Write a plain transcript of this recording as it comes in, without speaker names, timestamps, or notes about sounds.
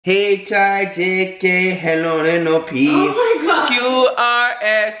H-I-J-K, hello, N-O-P, Q-R-S-T-U-V,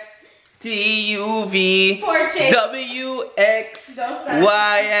 W-X-Y-and-Z.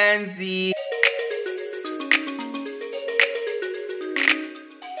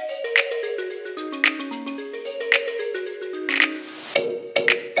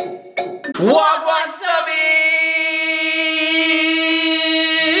 Wagwan subbies!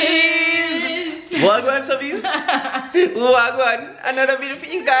 Wagwan subbies! Wagwan! Another video for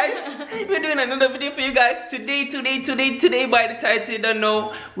you guys. We're doing another video for you guys. Today, by the title you don't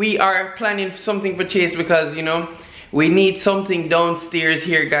know, we are planning something for Chase because, you know, we need something downstairs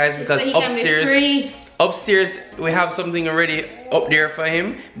here, guys, because so upstairs we have something already up there for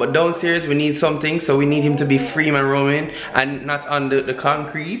him, but downstairs we need something, so we need him to be free and roaming and not on the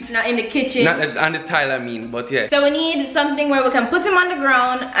concrete, not in the kitchen, not on the tile, I mean, but yeah. So we need something where we can put him on the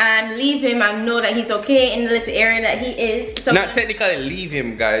ground and leave him and know that he's okay in the little area that he is. So not technically leave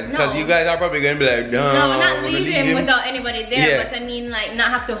him, guys, because you guys are probably gonna be like, no, not leave him without anybody there, but I mean like not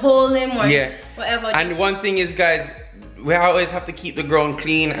have to hold him or whatever. And one thing is, guys, we always have to keep the ground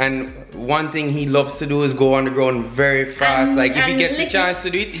clean, and one thing he loves to do is go on the ground very fast. Like if he gets the chance to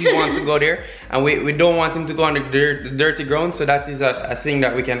do it, he wants to go there, and we don't want him to go on the dirty ground, so that is a thing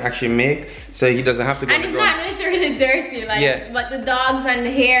that we can actually make, so he doesn't have to go on the ground. And it's not literally dirty, like, but the dogs and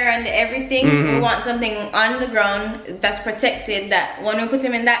the hair and everything, we want something on the ground that's protected, that when we put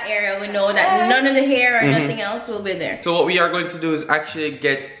him in that area, we know that none of the hair or nothing else will be there. So what we are going to do is actually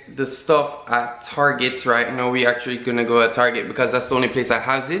get the stuff at Target right now. We actually gonna go at Target because that's the only place that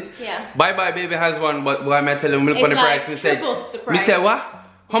has it. Yeah. Bye Bye Baby has one, but why am I telling him look on the price? We said, what?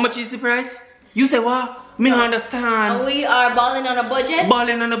 How much is the price? You said what? Me don't understand. And we are balling on a budget.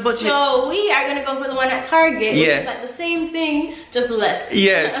 Balling on a budget. So we are gonna go for the one at Target, which is like the same thing, just less.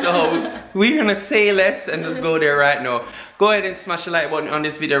 Yeah, so we're gonna say less and just go there right now. Go ahead and smash the like button on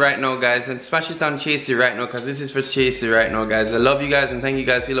this video right now, guys, and smash it on Chasey right now, because this is for Chasey right now, guys. I love you guys and thank you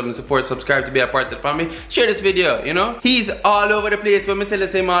guys for your love and support. Subscribe to be a part of the family. Share this video, you know. He's all over the place. When me tell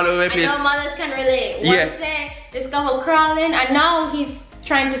us him all over the place. I know mothers can relate. Once this guy was crawling, and now he's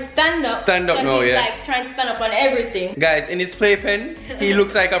trying to stand up. Stand up now, he's like trying to stand up on everything. Guys, in his playpen, he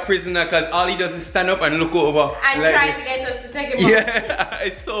looks like a prisoner because all he does is stand up and look over. And like try to get us to take him off.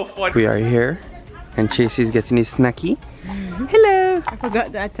 It's so funny. We are here, and Chasey's getting his snacky. Hello! I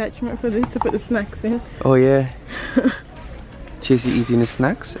forgot the attachment for this to put the snacks in. Oh yeah. Chasey eating his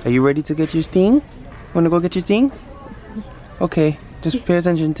snacks. Are you ready to get your thing? Wanna go get your thing? Okay, just pay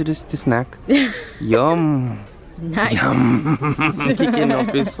attention to this snack. Yum! Nice. Yum! Kicking off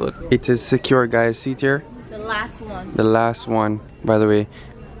his foot. It is secure, guys. See it here? The last one. The last one. By the way,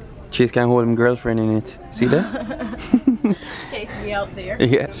 Chase can't hold him girlfriend in it. See that? Chase me out there.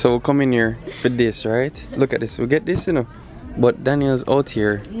 Yeah, so come in here for this, right? Look at this. We'll get this, you know. But Daniel's out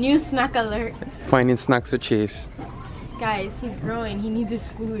here. New snack alert. Finding snacks for Chase. Guys, he's growing. He needs his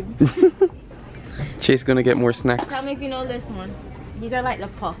food. Chase gonna get more snacks. Tell me if you know this one. These are like the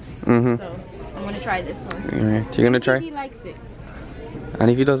puffs. So I'm gonna try this one. Alright, you're gonna try? If he likes it. And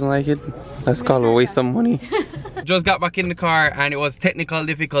if he doesn't like it, let's call it a waste of money. Just got back in the car and it was technical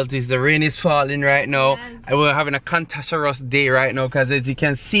difficulties. The rain is falling right now. And we're having a cantankerous day right now because as you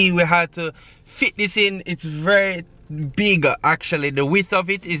can see, we had to fit this in. It's very big actually. The width of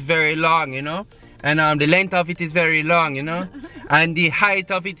it is very long, you know. And the length of it is very long, you know. And the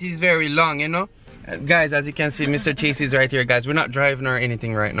height of it is very long, you know. Guys, as you can see, Mr. Chase is right here, guys. We're not driving or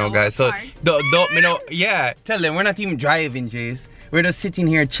anything right now, guys. So don't you know, tell them we're not even driving, Chase. We're just sitting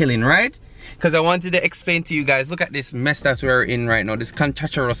here chilling, right? Because I wanted to explain to you guys, look at this mess that we're in right now, this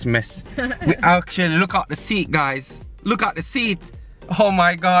cantankerous mess. We actually, look at the seat, guys. Look at the seat. Oh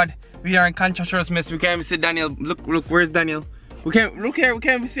my God, we are in cantankerous mess. We can't even see Daniel. Look, where's Daniel? We can't, look here, we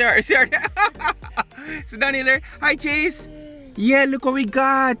can't even see her. See her? So Daniel there. Hi, Chase. Yeah, look what we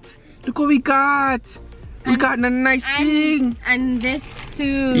got. Look what we got. We got a nice thing. And this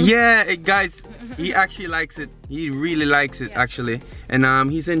too. Yeah, guys. He actually likes it. He really likes it, actually. And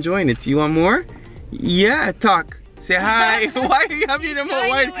he's enjoying it. You want more? Yeah, talk. Say hi. Why are you having a more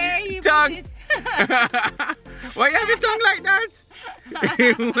wide tongue? Why you have your tongue like that?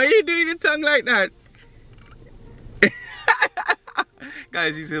 Why are you doing your tongue like that?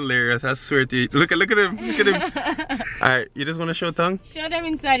 Guys, he's hilarious. I swear to you. Look at him. Look at him. Alright, you just want to show tongue? Show them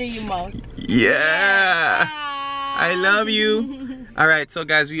inside of your mouth. Yeah. I love you. Alright, so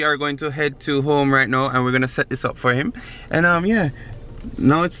guys, we are going to head to home right now and we're gonna set this up for him. And yeah,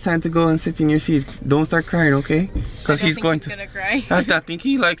 Now it's time to go and sit in your seat. Don't start crying, okay? Because he's gonna cry. I think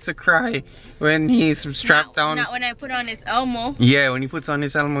he likes to cry when he's strapped down. Not when I put on his Elmo. Yeah, when he puts on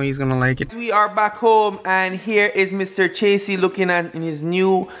his Elmo, he's gonna like it. We are back home, and here is Mr. Chasey looking at in his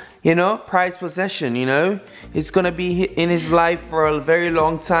new, you know, prized possession. You know, it's gonna be in his life for a very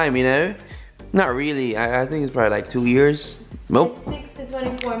long time. You know, not really. I think it's probably like 2 years. Nope. 6 to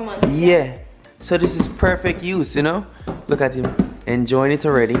 24 months. Yeah. So this is perfect use. You know, look at him enjoying it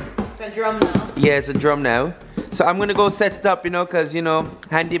already. It's a drum now. Yeah, it's a drum now. So I'm gonna go set it up, you know, cause you know,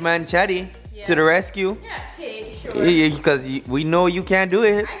 handyman Chaddy to the rescue. Yeah, okay, sure. Yeah, because we know you can't do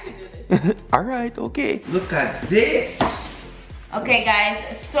it. I can do this. All right, okay. Look at this. Okay,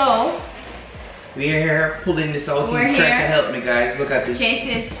 guys. So we're here pulling this out. We're He's trying to here. help me, guys. Look at this. Chase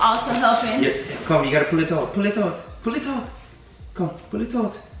is also helping. Yeah, come, you gotta pull it out. Pull it out. Pull it out. Come, pull it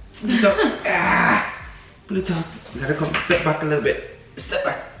out. Pull it out. Ah. Pull it out. You gotta come. Step back a little bit. Step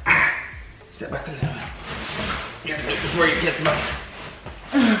back. Ah. Step back a little bit. You gotta do it before you get back.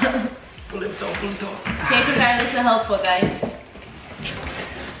 Pull it out. Pull it out. Chase is our little helper, guys.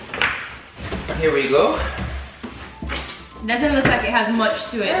 Here we go. Doesn't look like it has much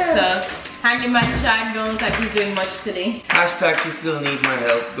to it, so handyman Chad don't look like he's doing much today. Hashtag she still needs my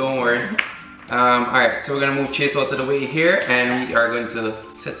help. Don't worry. Alright, so we're gonna move Chase out of the way here, and we are going to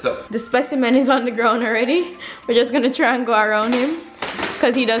set up. The specimen is on the ground already. We're just gonna try and go around him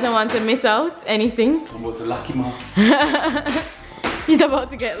because he doesn't want to miss out anything. I'm about to lock him up. He's about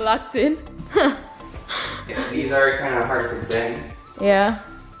to get locked in. Yeah, these are kind of hard to bend. Yeah.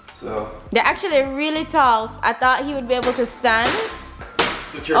 So. They're actually really tall. I thought he would be able to stand.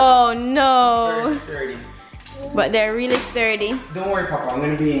 Oh no. Very sturdy. But they're really sturdy. Don't worry, Papa. I'm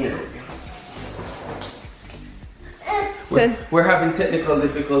gonna be in there. So we're having technical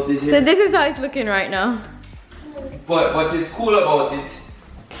difficulties here. So this is how it's looking right now. But what is cool about it,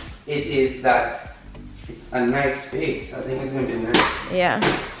 it is that it's a nice space. I think it's gonna be nice. Yeah.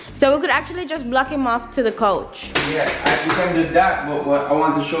 So we could actually just block him off to the couch. Yeah, we can do that, but what I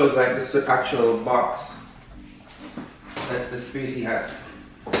want to show is like this actual box. That the space he has.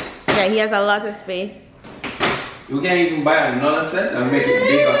 Yeah, he has a lot of space. We can even buy another set and make it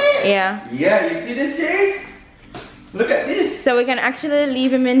bigger. Yeah. Yeah, you see this, Chase? Look at this. So we can actually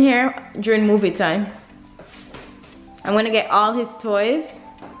leave him in here during movie time. I'm gonna get all his toys.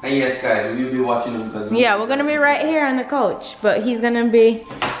 And yes, guys, we'll be watching him because. Yeah, we're gonna be right here on the couch, but he's gonna be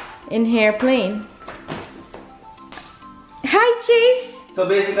in here playing. Hi, Chase. So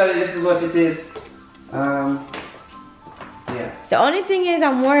basically, this is what it is. Yeah. The only thing is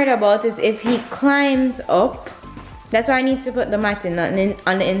I'm worried about is if he climbs up. That's why I need to put the mat in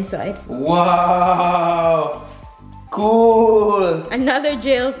on the inside. Wow. Cool. Another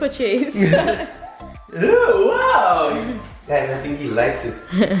jail for Chase. Ooh, wow. Guys, I think he likes it.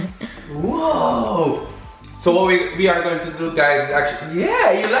 Whoa. So what we are going to do, guys, is actually,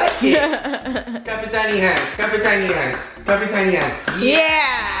 yeah, you like it. Capitani hands, Capitani hands, Capitani hands.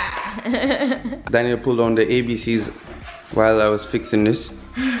 Yeah. Daniel pulled on the ABCs while I was fixing this.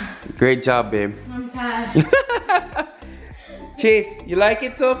 Great job, babe. I'm tired. Chase, you like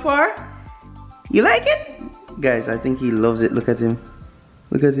it so far? You like it? Guys, I think he loves it. Look at him.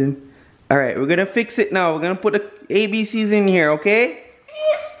 Look at him. All right, we're gonna fix it now. We're gonna put the ABCs in here, okay?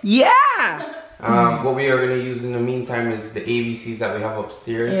 Yeah! What we are gonna use in the meantime is the ABCs that we have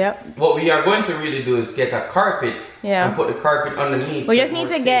upstairs. Yep. What we are going to really do is get a carpet and put the carpet underneath. We just need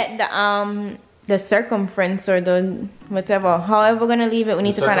to get the circumference or the whatever. However we're gonna leave it, we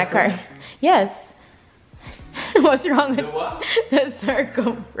need to find a carpet. Yes. What's wrong with what? The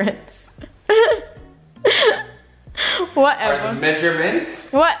circumference? Whatever. Are the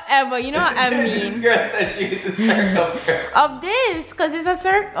measurements? Whatever, you know what I mean. This girl said she did the circumference. Of this, because it's a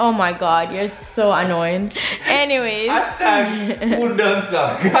circle. Oh my god, you're so annoying. Anyways. Hashtag who done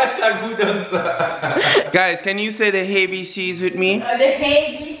so? Hashtag who done so? Guys, can you say the ABCs with me? The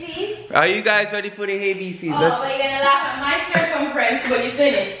ABCs? Are you guys ready for the ABCs? Oh, so you're gonna laugh at my circumference, but you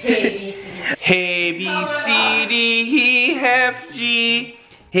said it. ABCs. A, B, C, D, E, F, G,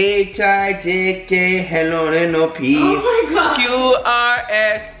 H, I, J, K, L, M, N, O, P, Q, R,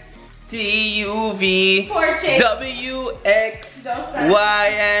 S, T, U, V, W, X, Y,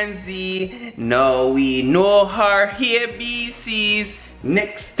 and Z. Now we know our ABCs.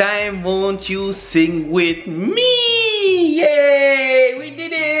 Next time, won't you sing with me? Yay! We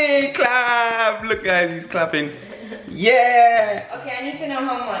did it! Clap! Look, guys, he's clapping. Yeah! Okay, I need to know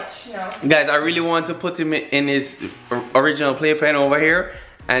how much now. Guys, I really want to put him in his original playpen over here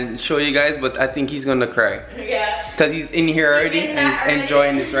and show you guys, but I think he's gonna cry. Yeah. Because he's in here already and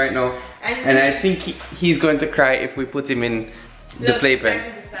enjoying this right now. And I think he's going to cry if we put him in the playpen.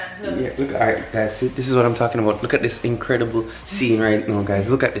 Yeah, look, alright guys, see, this is what I'm talking about. Look at this incredible scene right now, guys.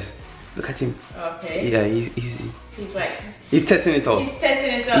 Look at this. Look at him. Okay. Yeah, he's like, he's testing it out. He's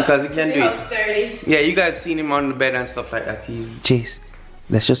testing it out. Because he can do it. Sturdy. Yeah, you guys seen him on the bed and stuff like that. Chase,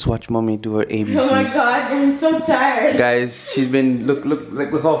 let's just watch mommy do her ABCs. Oh my god, I'm so tired. Guys, she's been,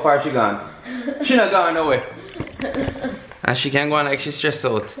 look how far she gone. She not gone nowhere. And she can't go on like she's stressed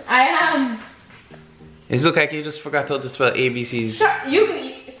out. I am. It look like you just forgot how to spell ABCs. Shut, you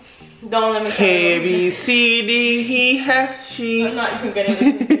don't let me tell A, B, C, D, E, F, G. I'm not even gonna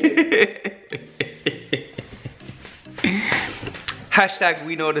listen to you. Hashtag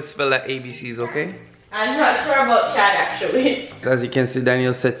we know to spell that ABCs, okay? I'm not sure about Chad actually. As you can see,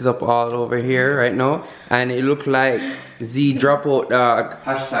 Daniel set it up all over here right now. And it looked like Z drop out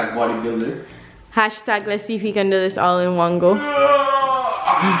hashtag bodybuilder. Hashtag let's see if he can do this all in one go.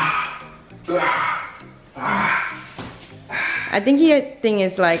 I think your thing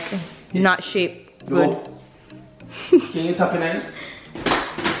is like not shaped good. Can you tap it nice?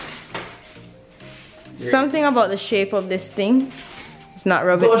 Something about the shape of this thing. It's not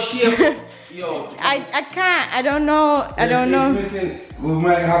rubbing. Yo. I can't. I don't know. I don't know. We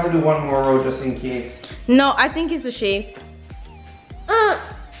might have to do one more row just in case. No, I think it's the shape.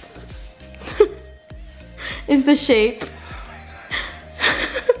 It's the shape.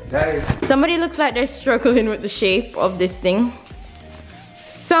 Somebody looks like they're struggling with the shape of this thing.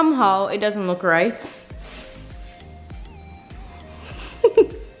 Somehow it doesn't look right.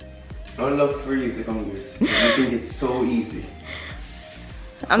 I would love for you to come do it. I think it's so easy.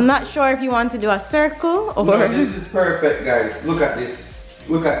 I'm not sure if you want to do a circle or... No, this is perfect, guys. Look at this.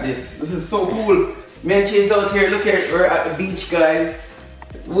 Look at this. This is so cool. Man, Chase out here. Look at, we're at the beach, guys.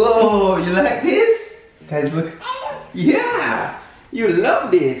 Whoa, you like this? Guys, look. Yeah, you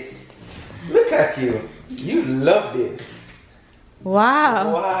love this. Look at you. You love this.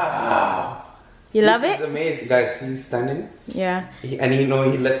 Wow. Wow. You love it? This is amazing. Guys, he's standing. Yeah. And you know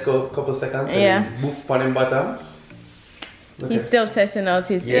he lets go a couple seconds and yeah. boop on him bottom. He's still testing out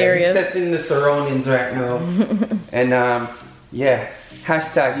his areas. He's testing the surroundings right now. And yeah,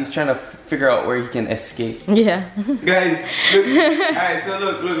 hashtag he's trying to figure out where he can escape. Yeah. Guys, look. Alright, so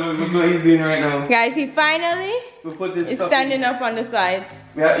look what he's doing right now. Guys, he finally is standing up on the sides.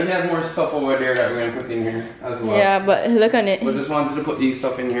 Yeah, he has more stuff over there that we're gonna put in here as well. Yeah, but look on it. We just wanted to put these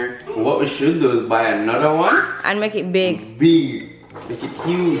stuff in here. What we should do is buy another one. And make it big. Big. Make it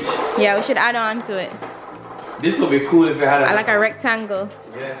huge. Yeah, we should add on to it. This would be cool if it had like a rectangle.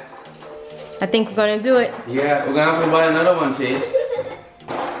 Yeah. I think we're gonna do it. Yeah, we're gonna have to buy another one, Chase.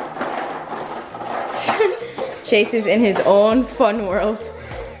 Chase is in his own fun world.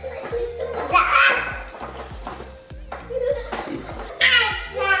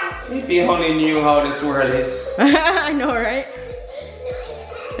 If you only knew how this world is. I know, right?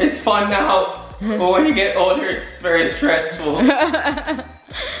 It's fun now, but when you get older, it's very stressful.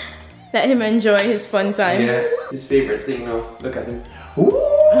 Let him enjoy his fun times. Yeah, his favorite thing now. Look at him. Ooh.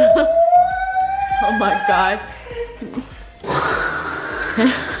 Oh my god.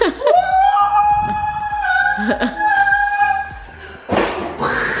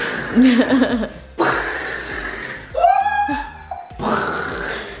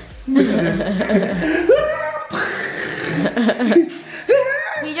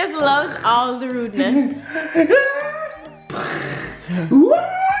 He just loves all the rudeness.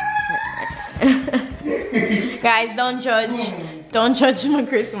 Guys, don't judge. Don't judge my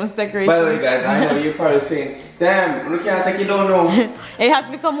Christmas decoration. By the way, guys, I know you're probably saying, damn, look at you don't know. It has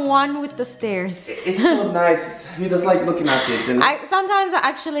become one with the stairs. It's so nice. You just like looking at it. And sometimes I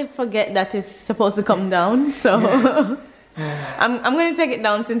actually forget that it's supposed to come down, so I'm gonna take it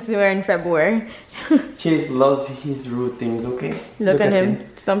down since we're in February. Chase loves his rude things, okay? Look at him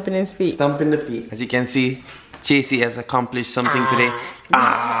stomping his feet. Stomping the feet. As you can see, Chasey has accomplished something today.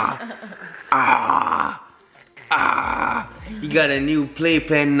 You got a new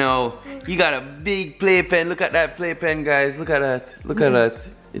playpen now. You got a big playpen. Look at that playpen, guys. Look at that. Look at that.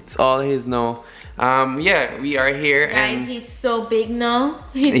 It's all his now. Yeah, we are here. Guys, and he's so big now.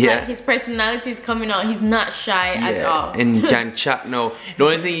 He's like, his personality is coming out. He's not shy at all. And can chat now. The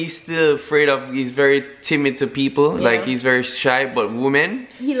only thing he's still afraid of, he's very timid to people. Yeah. Like he's very shy, but women.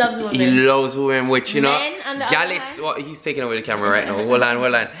 He loves women. He loves women, which you Men, know. Gallus. Well, he's taking away the camera right now. Hold on,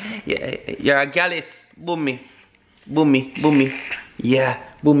 hold on. Yeah, you're a Gallus. Boom me. Boom me. Boom me. Yeah,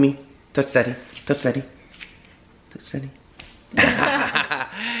 boom me. Touch daddy. Touch daddy. Touch daddy.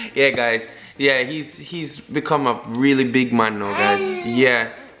 Yeah, guys. Yeah, he's become a really big man now, guys.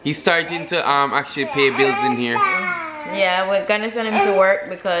 Yeah, he's starting to actually pay bills in here. Yeah, we're gonna send him to work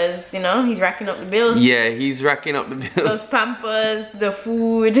because, you know, he's racking up the bills. Yeah, he's racking up the bills. Those Pampers, the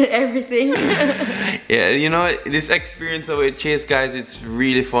food, everything. Yeah, you know, this experience with Chase, guys, it's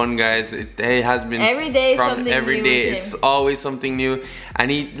really fun, guys. It has been every day from every day. It's always something new, and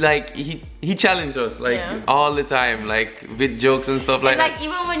he challenged us like all the time, like with jokes and stuff like that. Like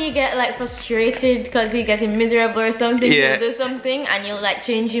even when you get like frustrated because he's getting miserable or something, he'll do something and you'll like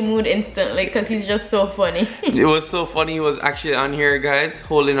change your mood instantly because he's just so funny. It was so funny. He was actually on here, guys,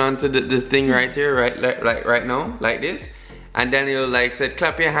 holding on to the thing right here, like right now, like this, and then he'll like said,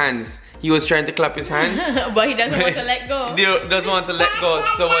 clap your hands. He was trying to clap his hands, but he doesn't want to let go. He doesn't want to let go.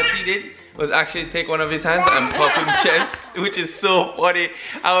 So what he did was actually take one of his hands and pop him chest, which is so funny.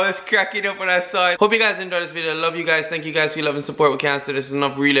 I was cracking up when I saw it. Hope you guys enjoyed this video. Love you guys. Thank you guys for your love and support. We can't say this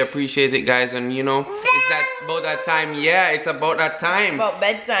enough. Really appreciate it, guys. And you know, it's about that time. Yeah, it's about that time. About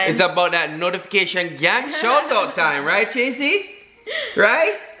bedtime. It's about that notification gang shout out time, right, Chasey?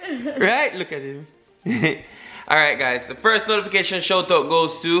 Right? Right? Look at him. Alright, guys, the first notification shout out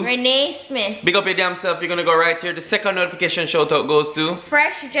goes to Renee Smith. Big up your damn self. You're gonna go right here. The second notification shout out goes to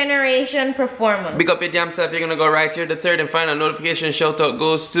Fresh Generation Performance. Big up your damn self. You're gonna go right here. The third and final notification shout out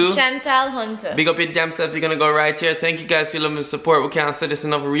goes to Chantal Hunter. Big up your damn self. You're gonna go right here. Thank you guys for your love and support. We can't say this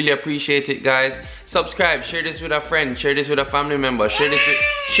enough. We really appreciate it, guys. Subscribe, share this with a friend, share this with a family member, share this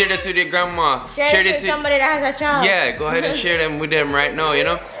with your grandma, share this with somebody that has a child. Yeah, go ahead and share them with them right now, you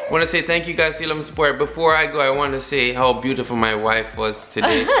know. I want to say thank you guys for your love and support. Before I go, I want to say how beautiful my wife was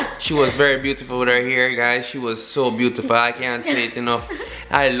today. She was very beautiful with her hair, guys. She was so beautiful. I can't say it enough.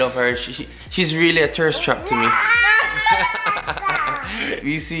 I love her. She's really a thirst trap to me.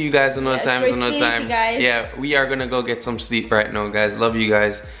 We see you guys another time. Guys. Yeah, we are gonna go get some sleep right now, guys. Love you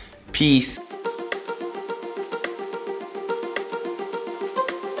guys. Peace.